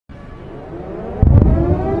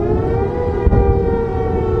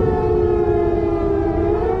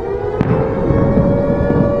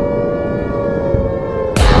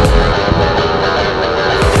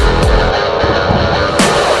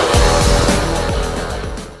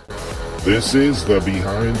This is the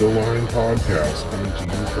Behind the Line podcast, coming to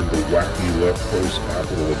you from the wacky left coast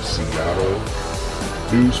capital of Seattle.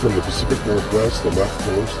 News from the Pacific Northwest, the left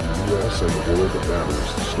coast, the U.S., and the world that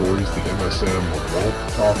matters. The stories the MSM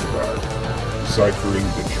won't talk about, deciphering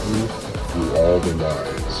the truth through all the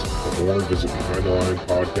lies. For more, visit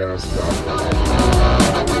BehindTheLinePodcast.com.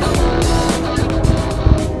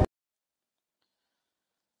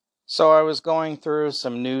 So I was going through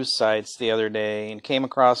some news sites the other day and came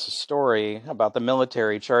across a story about the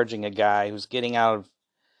military charging a guy who's getting out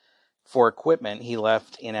for equipment he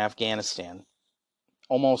left in Afghanistan.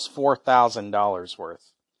 Almost $4,000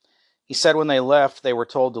 worth. He said when they left, they were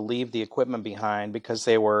told to leave the equipment behind because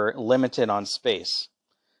they were limited on space.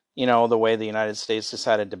 You know, the way the United States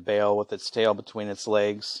decided to bail with its tail between its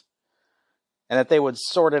legs. And that they would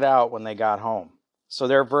sort it out when they got home. So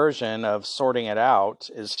their version of sorting it out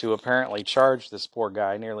is to apparently charge this poor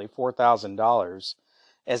guy nearly $4,000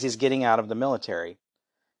 as he's getting out of the military,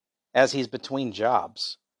 as he's between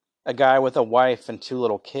jobs. A guy with a wife and 2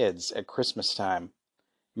 little kids at Christmas time.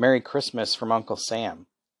 Merry Christmas from Uncle Sam.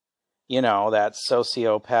 You know, that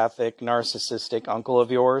sociopathic, narcissistic uncle of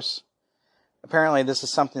yours. Apparently this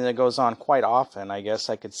is something that goes on quite often. I guess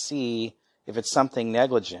I could see if it's something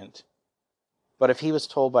negligent. But if he was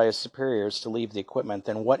told by his superiors to leave the equipment,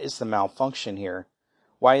 then what is the malfunction here?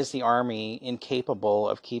 Why is the Army incapable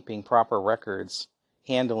of keeping proper records,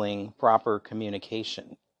 handling proper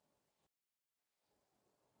communication?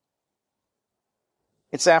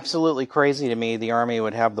 It's absolutely crazy to me the Army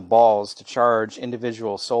would have the balls to charge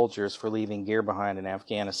individual soldiers for leaving gear behind in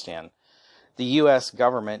Afghanistan. The U.S.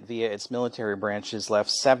 government, via its military branches, left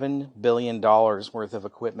 $7 billion worth of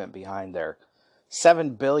equipment behind there.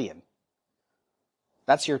 $7 billion.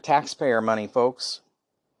 That's your taxpayer money, folks.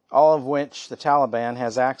 All of which the Taliban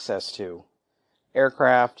has access to.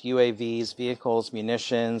 Aircraft, UAVs, vehicles,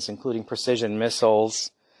 munitions, including precision missiles,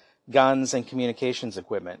 guns, and communications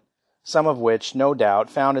equipment. Some of which, no doubt,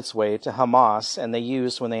 found its way to Hamas and they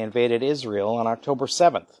used when they invaded Israel on October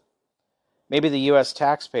 7th. Maybe the U.S.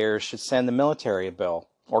 taxpayers should send the military a bill,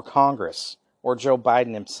 or Congress, or Joe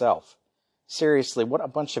Biden himself. Seriously, what a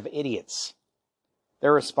bunch of idiots.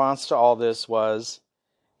 Their response to all this was,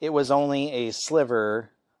 it was only a sliver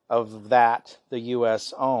of that the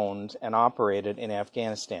U.S. owned and operated in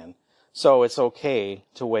Afghanistan. So it's okay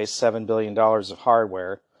to waste $7 billion of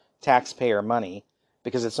hardware, taxpayer money,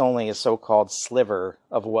 because it's only a so-called sliver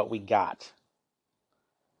of what we got.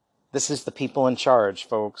 This is the people in charge,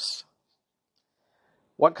 folks.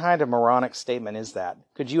 What kind of moronic statement is that?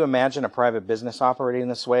 Could you imagine a private business operating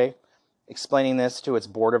this way, explaining this to its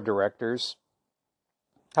board of directors?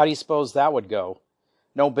 How do you suppose that would go?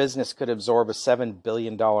 No business could absorb a $7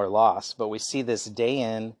 billion loss, but we see this day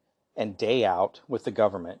in and day out with the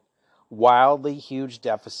government. Wildly huge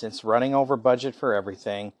deficits, running over budget for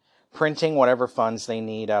everything, printing whatever funds they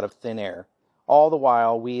need out of thin air. All the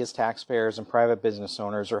while, we as taxpayers and private business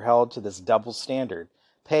owners are held to this double standard.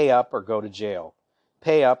 Pay up or go to jail.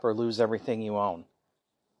 Pay up or lose everything you own.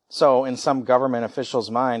 So, in some government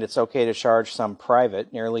official's mind, it's okay to charge some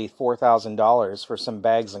private nearly $4,000 for some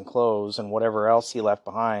bags and clothes and whatever else he left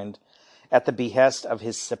behind at the behest of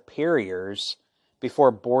his superiors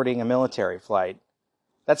before boarding a military flight.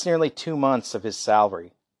 That's nearly 2 months of his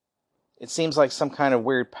salary. It seems like some kind of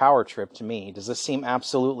weird power trip to me. Does this seem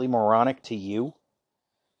absolutely moronic to you?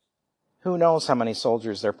 Who knows how many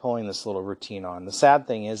soldiers they're pulling this little routine on? The sad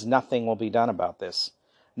thing is, nothing will be done about this.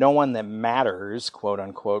 No one that matters, quote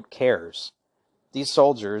unquote, cares. These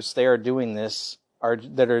soldiers they are doing this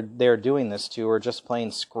to are just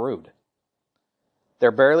plain screwed. They're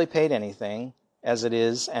barely paid anything as it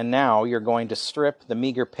is, and now you're going to strip the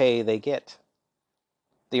meager pay they get.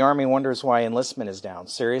 The Army wonders why enlistment is down.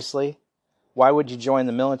 Seriously? Why would you join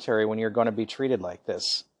the military when you're going to be treated like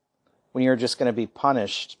this? When you're just going to be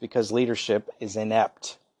punished because leadership is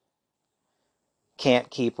inept, can't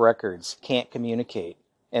keep records, can't communicate,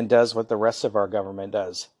 and does what the rest of our government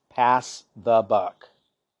does. Pass the buck.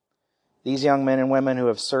 These young men and women who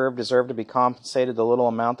have served deserve to be compensated the little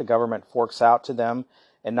amount the government forks out to them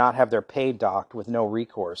and not have their pay docked with no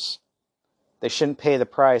recourse. They shouldn't pay the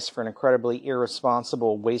price for an incredibly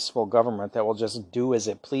irresponsible, wasteful government that will just do as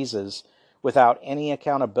it pleases without any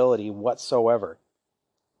accountability whatsoever.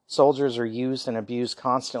 Soldiers are used and abused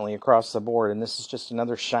constantly across the board, and this is just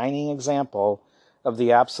another shining example of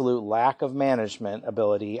the absolute lack of management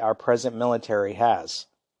ability our present military has.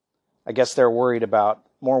 I guess they're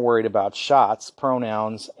more worried about shots,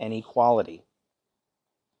 pronouns, and equality.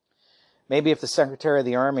 Maybe if the Secretary of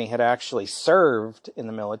the Army had actually served in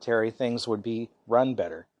the military, things would be run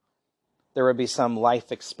better. There would be some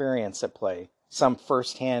life experience at play, some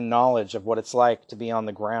first-hand knowledge of what it's like to be on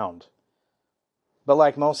the ground. But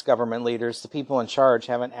like most government leaders, the people in charge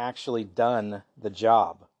haven't actually done the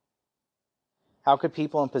job. How could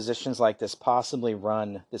people in positions like this possibly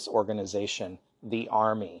run this organization, the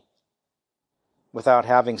Army, without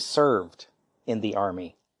having served in the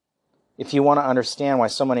Army? If you want to understand why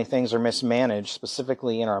so many things are mismanaged,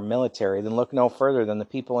 specifically in our military, then look no further than the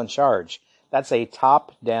people in charge. That's a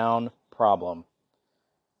top-down problem.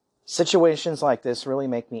 Situations like this really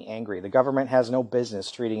make me angry. The government has no business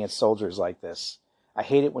treating its soldiers like this. I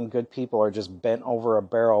hate it when good people are just bent over a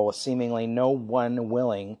barrel with seemingly no one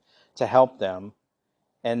willing to help them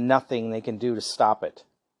and nothing they can do to stop it.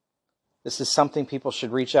 This is something people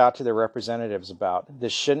should reach out to their representatives about.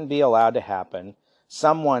 This shouldn't be allowed to happen.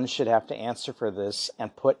 Someone should have to answer for this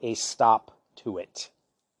and put a stop to it.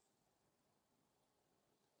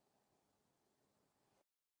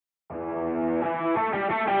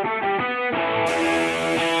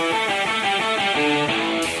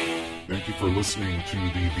 Thank you for listening to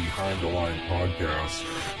the Behind the Line podcast.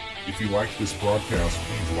 If you like this broadcast,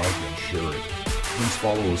 please like and share it. Please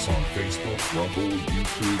follow us on Facebook, Rumble,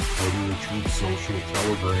 YouTube, Twitter, Truth Social,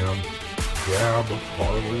 Telegram, Gab,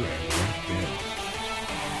 Parler, and LinkedIn.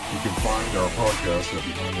 You can find our podcast at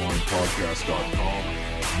BehindTheLinePodcast.com,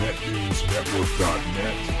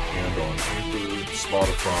 NetNewsNetwork.net, and on Anchor,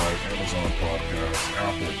 Spotify, Amazon Podcasts,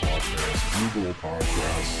 Apple Podcasts, Google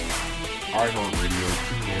Podcasts, iHeartRadio,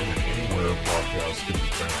 TuneIn, and anywhere podcasts can be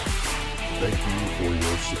found. Thank you for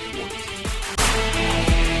your support.